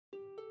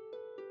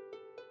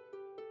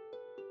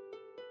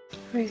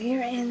right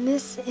here, and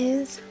this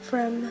is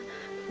from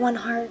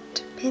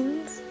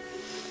OneHeartPins,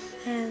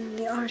 and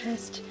the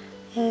artist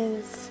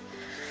is,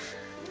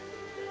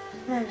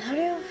 man, how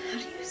do you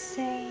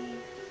say,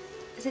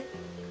 is it,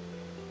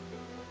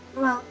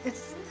 well,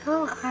 it's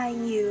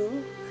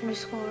LIU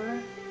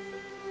underscore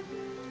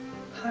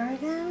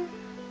Harden.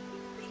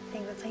 I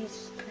think that's how you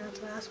pronounce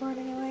the last word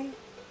anyway.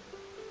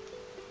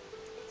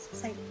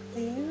 It's like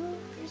Liu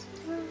or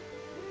something.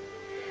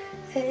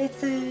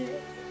 It's a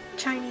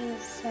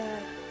Chinese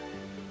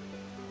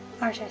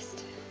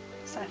artist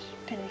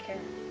 / pinmaker.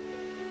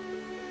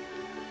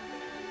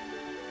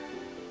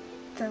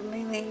 So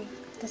mainly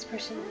this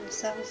person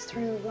sells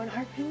through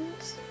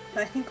OneHeartPins.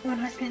 I think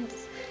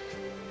OneHeartPins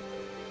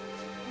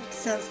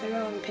sells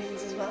their own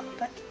pins as well,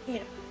 but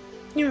you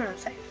know what I'm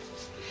saying.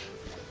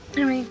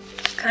 Anyway,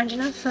 kind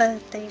enough,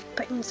 they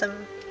put in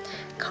some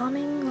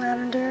calming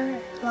lavender,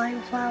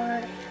 lime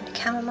flower, and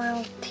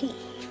chamomile tea.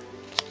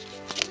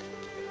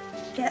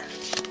 Yeah.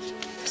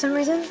 For some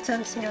reason,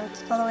 since,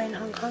 it's all the way in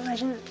Hong Kong,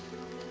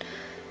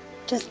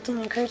 just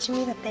didn't occur to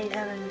me that they'd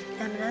have an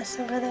M&S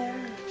over there.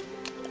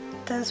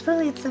 So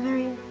supposedly it's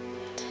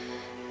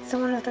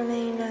one of the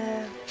main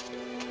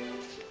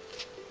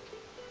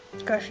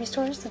grocery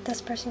stores that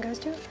this person goes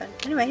to. But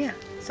anyway, yeah.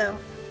 So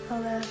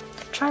I'll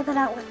try that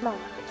out with Mom,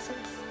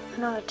 since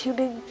I'm not too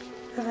big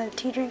of a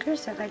tea drinker.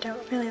 So if I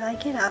don't really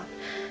like it, I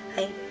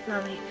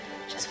normally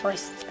just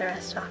voice the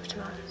rest off to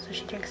Mom, so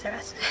she drinks the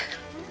rest.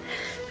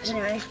 But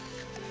anyway,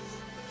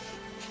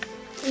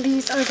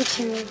 these are the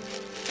two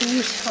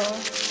beautiful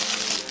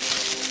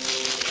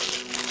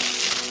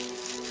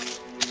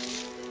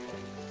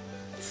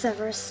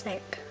Severus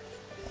Snape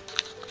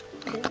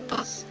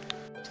pins.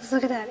 Just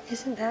look at that,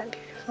 isn't that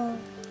beautiful?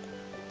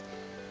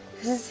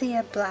 This is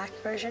the black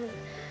version.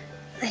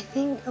 I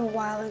think a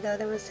while ago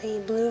there was a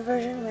blue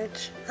version,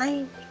 which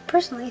I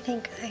personally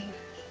think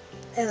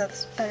it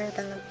looks better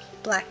than the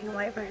black and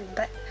white version,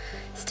 but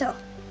still.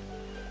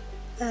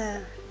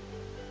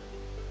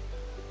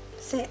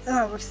 It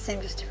works the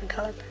same, just different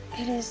color, but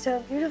it is so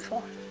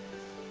beautiful.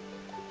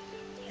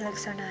 He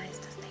looks so nice,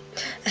 doesn't he?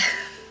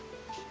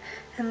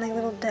 And like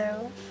little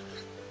doe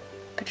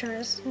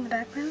Patronus in the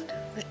background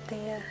with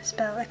the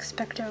spell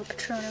Expecto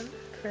Patronum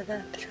for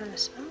the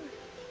Patronus spell.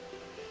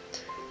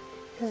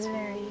 This is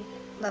very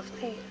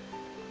lovely.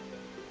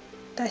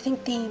 But I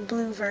think the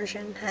blue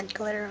version had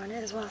glitter on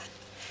it as well.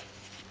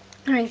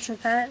 Alright, so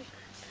that,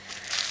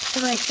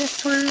 like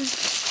this one,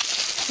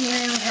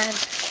 here we had,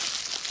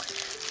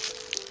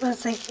 well,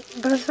 it's like,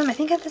 both of them I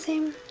think had the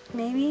same,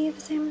 maybe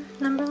the same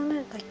number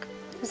limit, like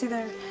it was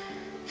either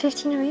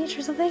 15 of each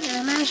or something, and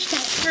I managed to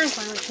snag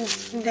one, which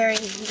was very,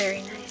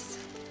 very nice.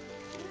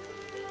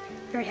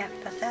 Very happy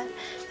about that.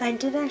 And I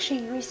did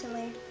actually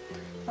recently,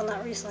 well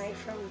not recently,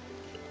 from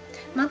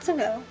months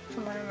ago,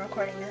 from when I'm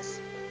recording this,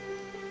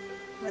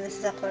 when this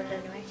is uploaded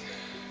anyway,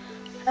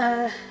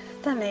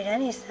 if that made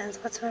any sense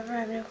whatsoever, I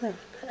have no clue.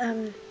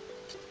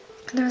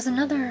 But, there was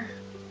another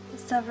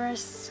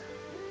Severus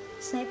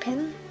Snape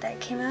pin that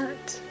came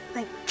out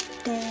like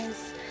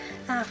days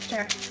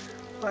after,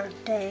 or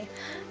day,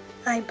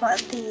 I bought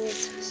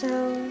these,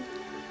 so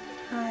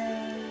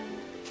I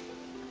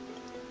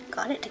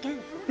got it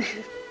again.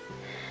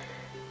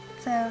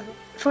 So,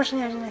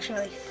 fortunately I didn't actually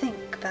really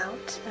think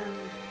about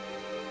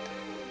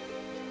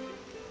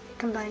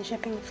combined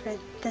shipping for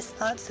this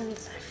lot,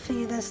 since I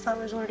figured this lot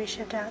was already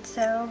shipped out,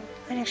 so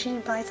I actually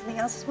did buy something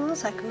else as well,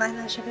 so I combined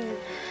that shipping, and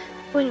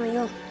well, anyway,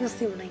 you'll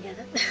see when I get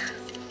it.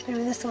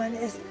 Anyway, this one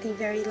is the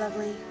very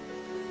lovely,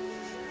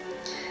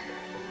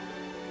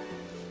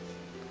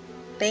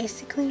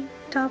 basically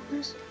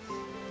topless.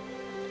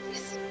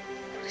 Yes,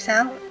 works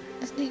out,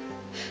 doesn't it?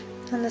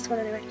 On this one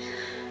anyway.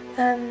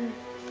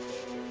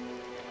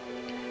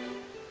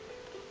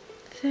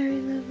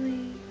 Very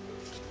lovely.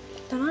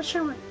 I'm not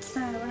sure what's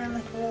when I'm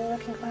like really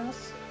looking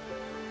close.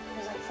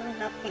 There's like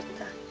something up with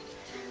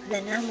the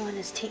enamel in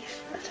his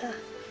teeth, but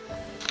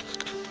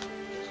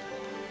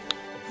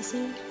you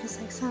see, there's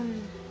like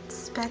some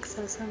specks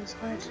of some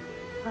sort,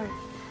 or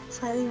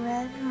slightly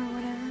red or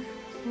whatever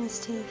in his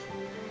teeth.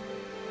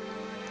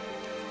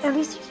 At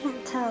least you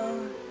can't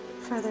tell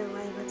further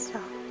away, but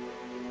still,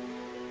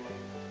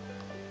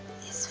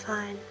 he's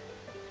fine.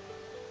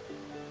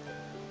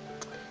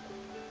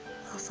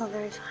 Also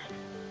very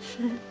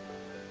fine.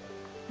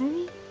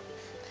 Maybe?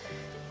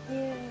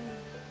 Yeah.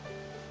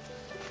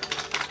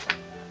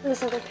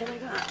 This other pin I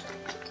got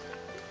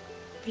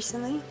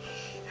recently,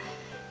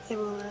 it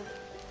will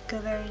go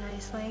very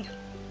nicely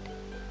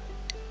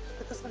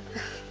with this one.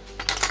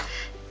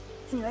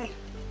 Anyway.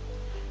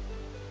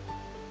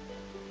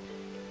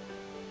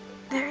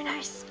 Very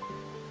nice.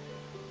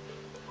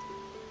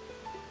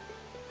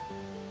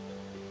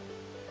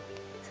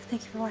 So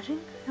thank you for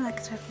watching. I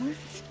like to more.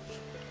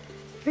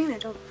 Ring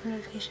that bell for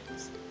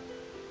notifications.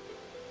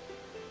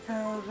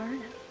 Over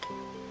and out.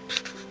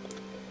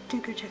 Do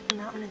go check them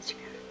out on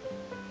Instagram.